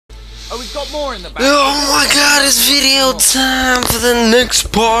Oh, we've got more in the back. Oh my god, it's video time for the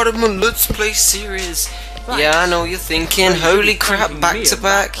next part of my Let's Play series. Thanks. Yeah, I know you're thinking, holy crap, back to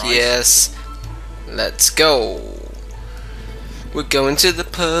back. Yes. Let's go. We're going to the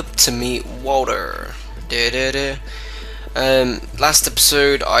pub to meet Walter. Last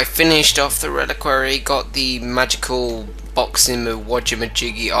episode I finished off the reliquary, got the magical boxing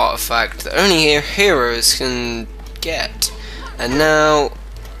wajimajiggy artifact that only heroes can get. And now,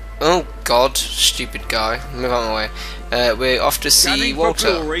 oh god, stupid guy, move out of my way. We're off to see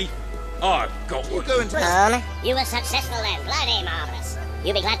Walter. I've got what you're going. You were successful then, bloody marvellous.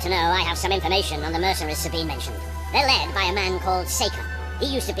 You'll be glad to know I have some information on the mercenaries Sabine mentioned. They're led by a man called Saker. He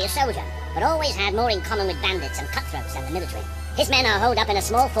used to be a soldier, but always had more in common with bandits and cutthroats than the military. His men are holed up in a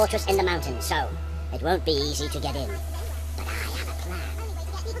small fortress in the mountains, so it won't be easy to get in. But I have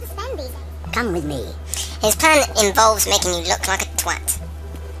a plan. Come with me. His plan involves making you look like a twat.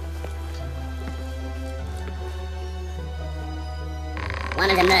 One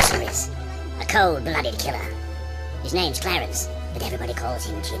of the mercenaries. A cold-blooded killer. His name's Clarence, but everybody calls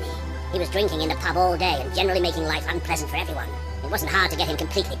him Jimmy. He was drinking in the pub all day and generally making life unpleasant for everyone. It wasn't hard to get him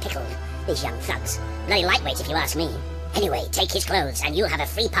completely pickled. These young thugs. Bloody lightweight if you ask me. Anyway, take his clothes and you'll have a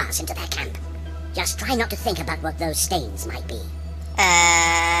free pass into their camp. Just try not to think about what those stains might be.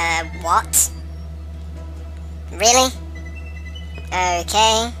 What? Really?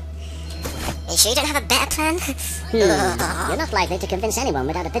 Okay. You sure you don't have a better plan? You're not likely to convince anyone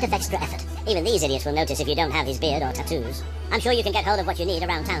without a bit of extra effort. Even these idiots will notice if you don't have his beard or tattoos. I'm sure you can get hold of what you need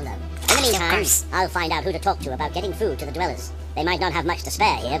around town, though. In the meantime, I'll find out who to talk to about getting food to the dwellers. They might not have much to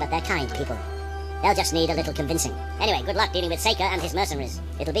spare here, but they're kind people. They'll just need a little convincing. Anyway, good luck dealing with Saker and his mercenaries.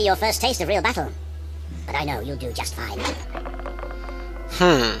 It'll be your first taste of real battle. But I know you'll do just fine.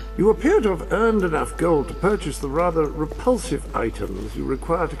 You appear to have earned enough gold to purchase the rather repulsive items you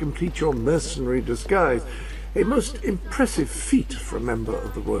require to complete your mercenary disguise. A most impressive feat for a member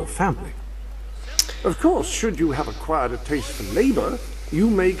of the royal family. Of course, should you have acquired a taste for labor, you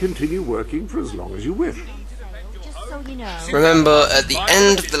may continue working for as long as you wish. Remember, at the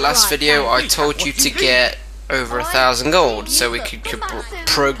end of the last video, I told you to get over 1,000 gold, so we could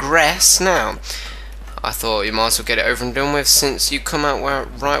progress now. I thought you might as well get it over and done with, since you come out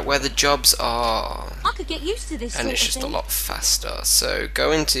right where the jobs are. I could get used to this. And it's just a lot faster. So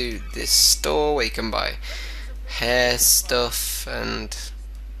go into this store where you can buy hair stuff, and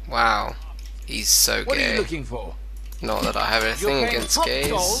wow, he's so What gay. are you looking for? Not that I have anything against gays,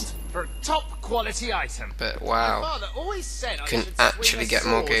 gold for a top quality item. but wow, My father always said I can should actually swing a get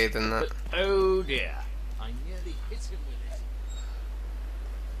more sword, gay than that. but oh dear, I nearly hit him with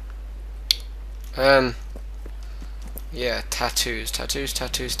it. Yeah, tattoos.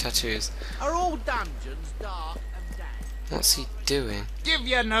 Are all dungeons dark and damp? What's he doing? Give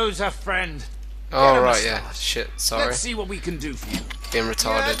your nose a friend. Oh Get a right, yeah. massage. Shit, sorry. Let's see what we can do for you. Being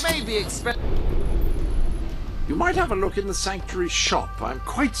retarded. Yeah, maybe expect. You might have a look in the sanctuary shop. I'm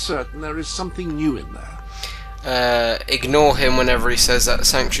quite certain there is something new in there. Ignore him whenever he says that.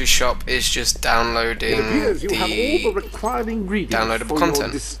 Sanctuary shop is just downloading It appears you have all the the required ingredients downloadable for content. your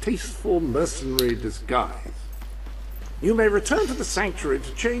distasteful mercenary disguise. You may return to the sanctuary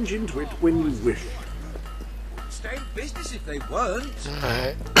to change into it when you wish. Stay in business if they weren't.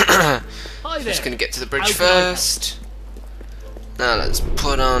 Alright. Hi there. Just gonna get to the bridge How can I help? first. Now let's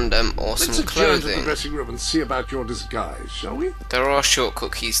put on them Let's awesome adjourn to the clothing. dressing room and see about your disguise, shall we? There are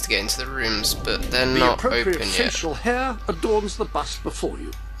shortcut keys to get into the rooms, but they're The not appropriate open yet. facial hair adorns the bust before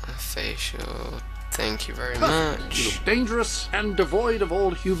you. Facial. Thank you very You much. look dangerous and devoid of all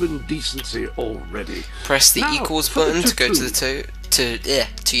human decency already. Press the Now, equals for the button to go to tattoo. the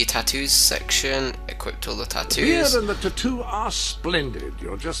to your tattoos section. Equipped all the The beard tattoos. and the tattoo are splendid.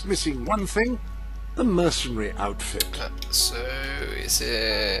 You're just missing one thing, the mercenary outfit. So is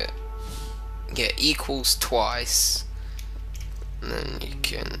it? Yeah, equals twice. And then you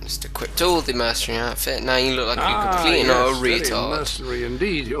can just equip all the mercenary outfit. Now you look like you're completely not a yes, very retard. mercenary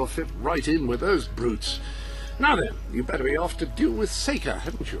indeed. You'll fit right in with those brutes. Now then, you better be off to deal with Saker,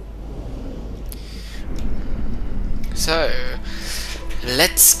 hadn't you? So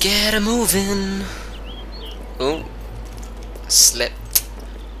let's get a moving. Oh, slipped.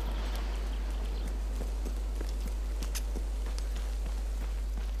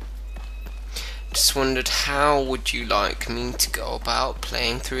 Just wondered, how would you like me to go about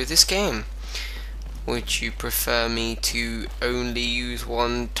playing through this game? Would you prefer me to only use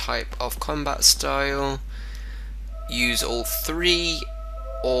one type of combat style, use all three,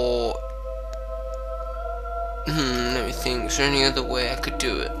 or let me think, is there any other way I could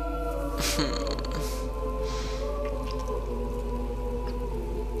do it?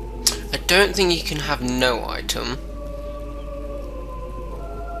 don't think you can have no item.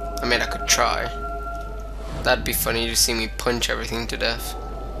 I mean, I could try. That'd be funny to see me punch everything to death.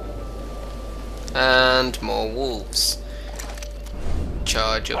 And more wolves.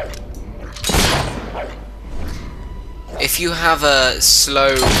 Charge up. If you have a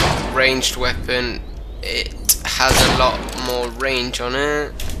slow ranged weapon, it has a lot more range on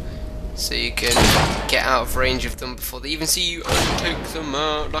it, so you can get out of range of them before they even see you and take them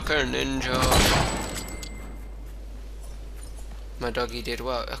out like a ninja. My doggy did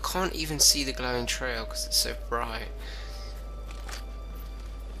well. I can't even see the glowing trail because it's so bright.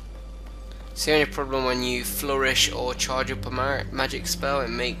 It's the only problem when you flourish or charge up a magic spell. It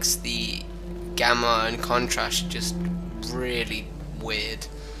makes the gamma and contrast just really weird.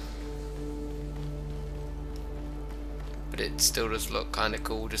 But it still does look kinda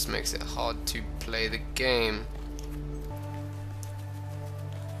cool, just makes it hard to play the game.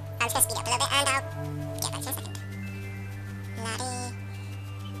 I'm just gonna speed up a little bit and I'll get back to you in a second. Laddie.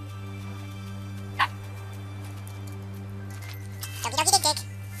 Doggy doggy dig dig.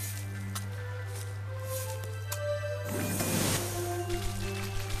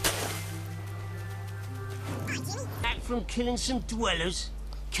 Back from killing some dwellers?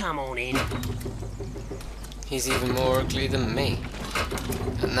 Come on in. He's even more ugly than me.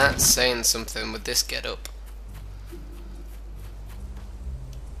 And that's saying something with this get up.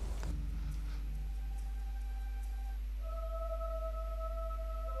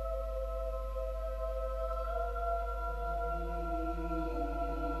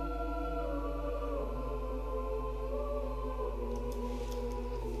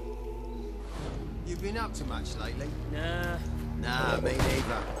 You been up to much lately? Nah. Nah, me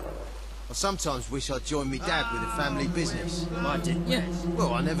neither. I sometimes wish I'd joined me dad with a family business. Why didn't you?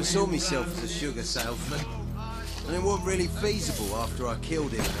 Well, I never saw myself as a sugar salesman. And it wasn't really feasible after I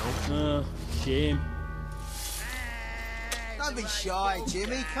killed him and all. Oh, shame. Don't be shy,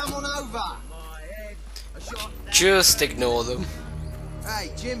 Jimmy. Come on over. Just ignore them.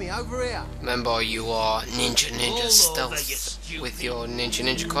 Hey, Jimmy, over here. Remember, you are Ninja All Stealth over, you stupid. with your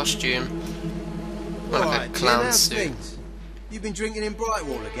Ninja costume. All Like right, a Jim, clown how's suit. things? You've been drinking in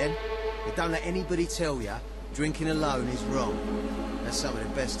Brightwall again? But don't let anybody tell you drinking alone is wrong. That's some of the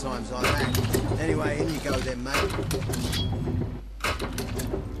best times I've had. Anyway, in you go then, mate.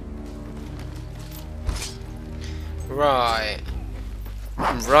 Right.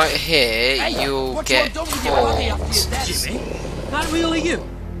 Right here, you'll get caught. Jimmy, that really you?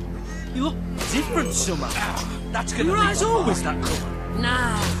 You look different somehow. That's gonna Your be eyes always that colour.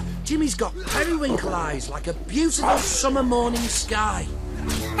 Nah, Jimmy's got periwinkle eyes like a beautiful summer morning sky.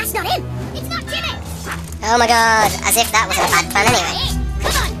 That's not him! It's not Jimmy! Oh my god, as if that was a bad plan anyway.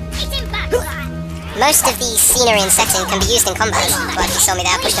 Come on, hit him back! Most of the scenery and setting can be used in combat, but you saw me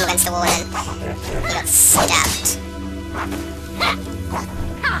there, pushed him against the wall and then he got stabbed.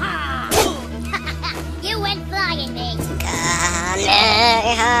 You went flying, mate!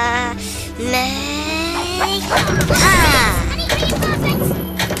 Any reinforcements?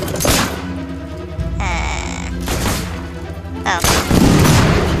 Oh.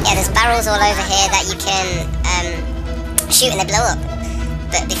 Yeah, there's barrels all over here that you can shoot and they blow up.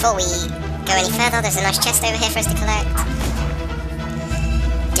 But before we go any further, there's a nice chest over here for us to collect.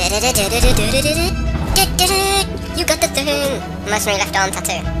 You got the thing! Mercenary left arm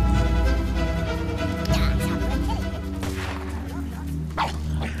tattoo.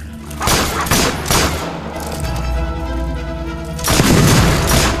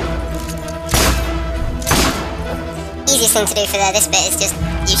 Easiest thing to do for this bit is just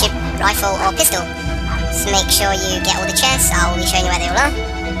use your rifle or pistol. Just make sure you get all the chests. I'll be showing you where they all are.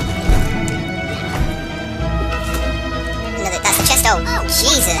 That's the chest. Oh,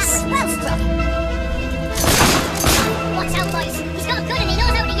 Jesus! Watch out, boys! He's got a gun and he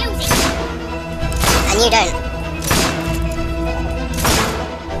knows how to use it! And you don't.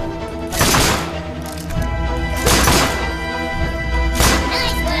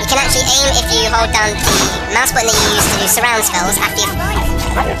 Nice work! You can actually aim if you hold down the mouse button that you use to do surround spells after you've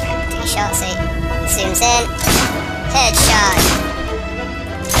do your shot, so it zooms in. Headshot.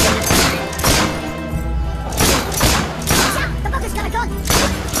 The bugger's got a gun!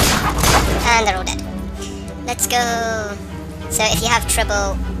 And they're all dead. Let's go. So if you have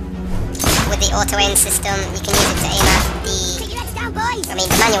trouble with the auto aim system, you can use it to aim at Get your heads down, boys! the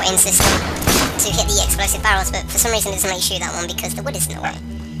manual aim system to hit the explosive barrels, but for some reason it doesn't let you shoot that one because the wood is in the way.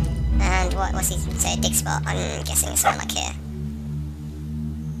 And what's he say? Dig spot. I'm guessing it's something like here.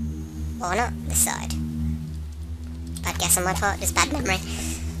 Or not, this side. Bad guess on my part, just bad memory.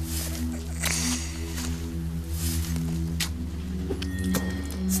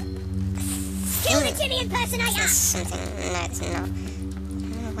 I Jimmy impersonator! There's something... No, it's not.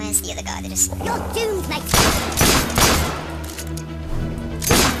 Where's the other guy? They're just... You're doomed, mate!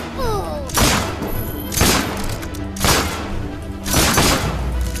 Ooh.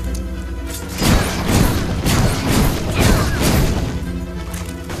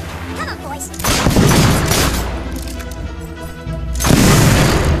 Come on, boys!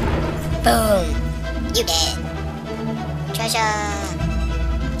 Boom! You dead. Treasure!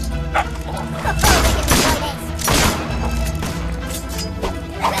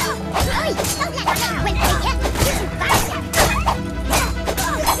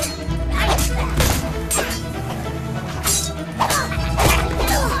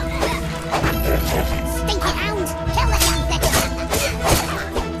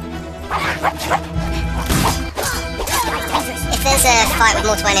 If there's a fight with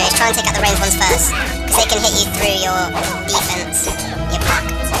multiple enemies, try and take out the ranged ones first, because they can hit you through your defense, your block,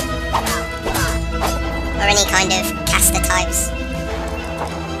 or any kind of caster types.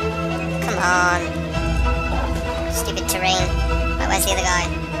 Come on. Stupid terrain. Right, where's the other guy?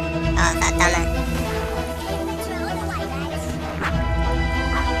 Oh, that down there.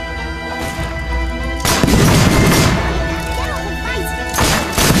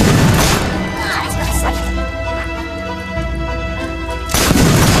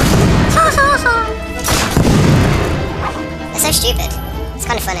 They're so stupid. It's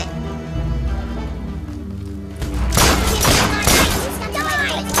kind of funny.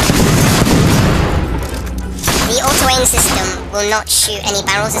 The auto-aim system will not shoot any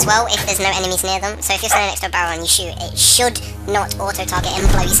barrels as well if there's no enemies near them. So if you're standing next to a barrel and you shoot, it should not auto-target and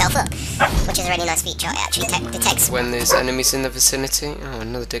blow yourself up, which is a really nice feature. It actually detects when there's enemies in the vicinity. Oh,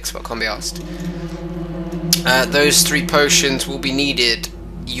 another dig spot, can't be asked. Those 3 potions will be needed.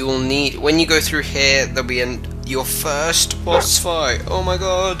 You'll need, when you go through here, there'll be your first boss fight. Oh my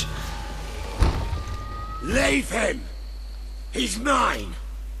god. Leave him! He's mine!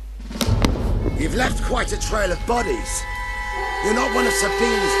 You've left quite a trail of bodies. You're not one of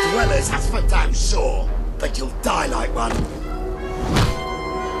Sabine's dwellers, that's for damn sure. But you'll die like one.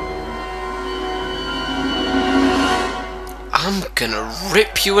 I'm gonna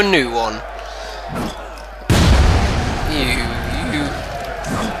rip you a new one. You.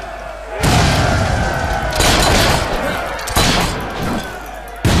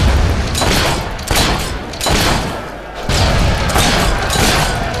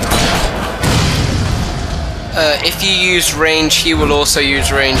 If you use range, he will also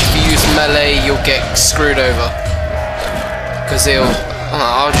use range. If you use melee, you'll get screwed over. Because he'll...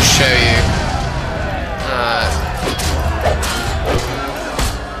 I'll just show you.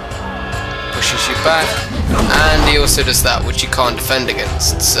 Pushes you back. And he also does that, which you can't defend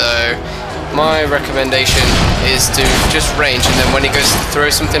against. So, my recommendation is to just range, and then when he goes to throw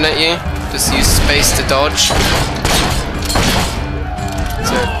something at you, just use space to dodge.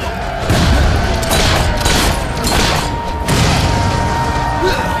 So,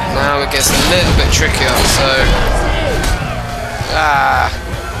 now it gets a little bit trickier, so...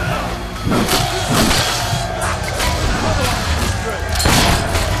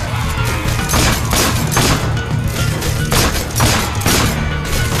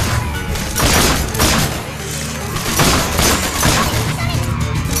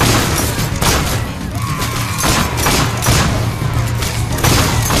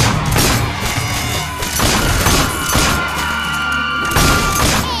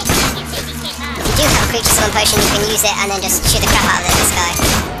 creature summon potion, you can use it and then just shoot the crap out of this guy.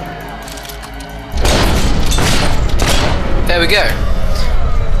 There we go.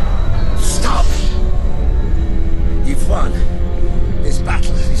 Stop! You've won. This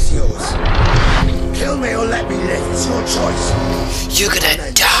battle is yours. Kill me or let me live, it's your choice. You're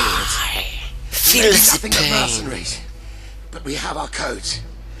gonna die. Feel the nothing but pain. mercenaries, but we have our codes,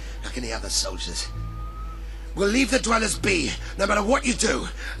 like any other soldiers. We'll leave the dwellers be, no matter what you do.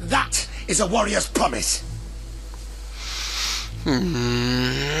 That is a warrior's promise.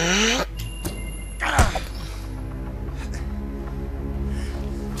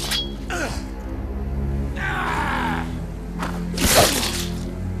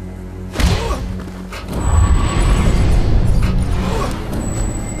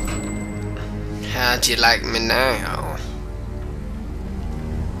 How do you like me now?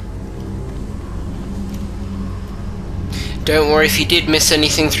 Don't worry, if you did miss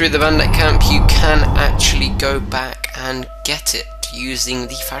anything through the bandit camp, you can actually go back and get it using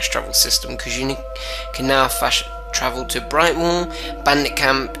the fast travel system, because you can now fast travel to Brightwall, bandit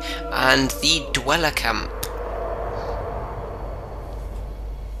camp, and the dweller camp.